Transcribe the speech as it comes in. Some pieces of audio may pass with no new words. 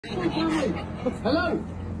Hello?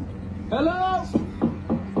 Hello?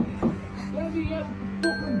 Let me get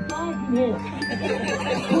fucking back in here.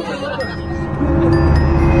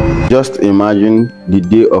 Just imagine the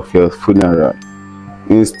day of your funeral.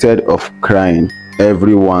 Instead of crying,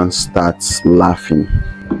 everyone starts laughing.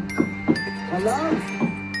 Hello?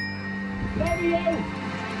 Let me out!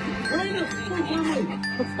 Where the fuck am I?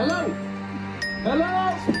 Hello? Hello?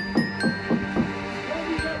 Let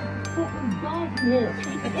me get fucking back in here.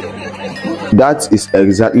 That is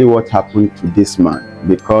exactly what happened to this man,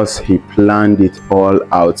 because he planned it all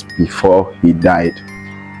out before he died.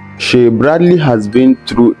 Shea Bradley has been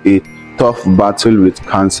through a tough battle with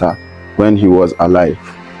cancer when he was alive.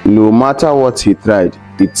 No matter what he tried,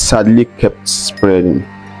 it sadly kept spreading.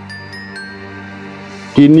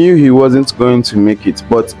 He knew he wasn't going to make it,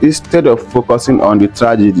 but instead of focusing on the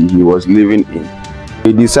tragedy he was living in,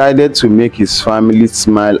 he decided to make his family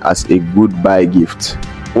smile as a goodbye gift.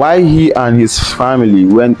 While he and his family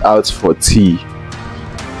went out for tea,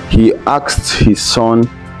 he asked his son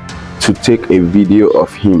to take a video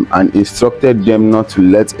of him and instructed them not to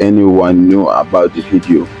let anyone know about the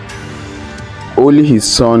video. Only his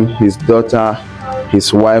son, his daughter,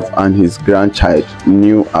 his wife and his grandchild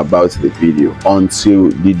knew about the video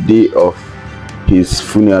until the day of his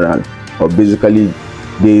funeral, or basically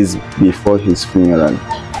days before his funeral.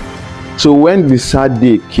 So when the sad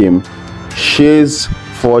day came, Shea's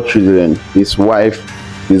 4 children, his wife,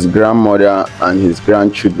 his grandmother and his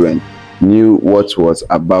grandchildren knew what was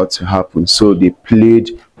about to happen, so they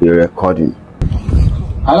played the recording.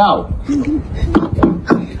 Hello?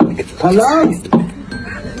 Hello?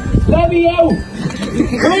 Let me out!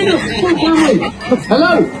 Where the fuck am I?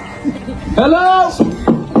 Hello? Hello?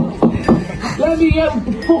 Let me get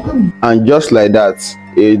fucking... And just like that,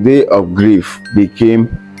 a day of grief became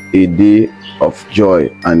a day of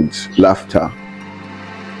joy and laughter.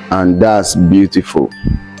 And that's beautiful.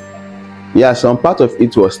 Yeah, some part of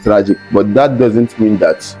it was tragic, but that doesn't mean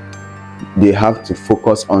that they have to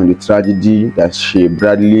focus on the tragedy that Shea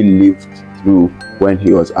Bradley lived through when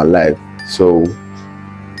he was alive. So,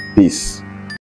 peace.